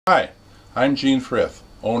Hi, I'm Gene Frith,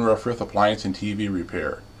 owner of Frith Appliance and TV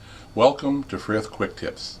Repair. Welcome to Frith Quick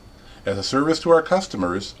Tips. As a service to our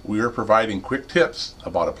customers, we are providing quick tips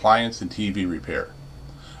about appliance and TV repair.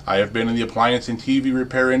 I have been in the appliance and TV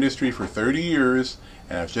repair industry for 30 years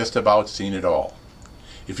and have just about seen it all.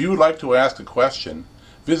 If you would like to ask a question,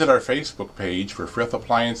 visit our Facebook page for Frith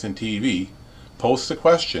Appliance and TV, post a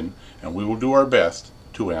question, and we will do our best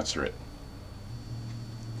to answer it.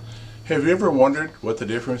 Have you ever wondered what the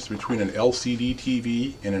difference between an LCD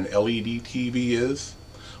TV and an LED TV is?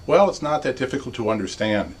 Well, it's not that difficult to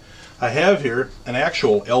understand. I have here an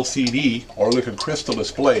actual LCD or liquid crystal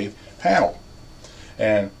display panel.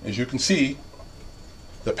 And as you can see,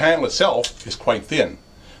 the panel itself is quite thin.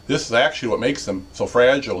 This is actually what makes them so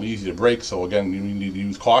fragile and easy to break, so again, you need to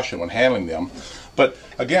use caution when handling them. But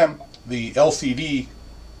again, the LCD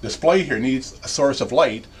display here needs a source of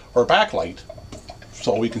light or backlight,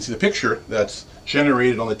 so we can see the picture that's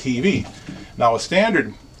generated on the TV. Now, a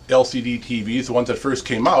standard LCD TVs, the ones that first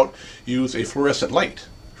came out, use a fluorescent light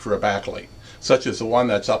for a backlight, such as the one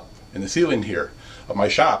that's up in the ceiling here of my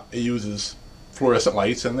shop. It uses fluorescent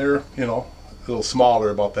lights, and they're, a little smaller,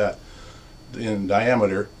 about that in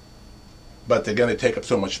diameter, but they're going to take up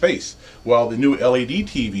so much space. Well, the new LED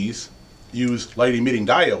TVs use light-emitting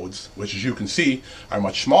diodes, which, as you can see, are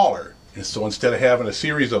much smaller. And so instead of having a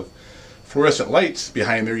series of fluorescent lights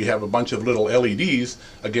behind there, you have a bunch of little LEDs,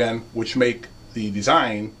 again, which make the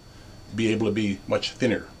design be able to be much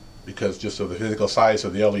thinner because just of the physical size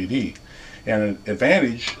of the LED. And an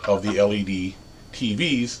advantage of the LED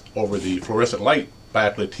TVs over the fluorescent light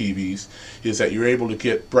backlit TVs is that you're able to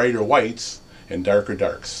get brighter whites and darker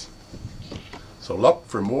darks. So look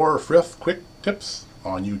for more Frith Quick Tips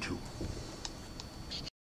on YouTube.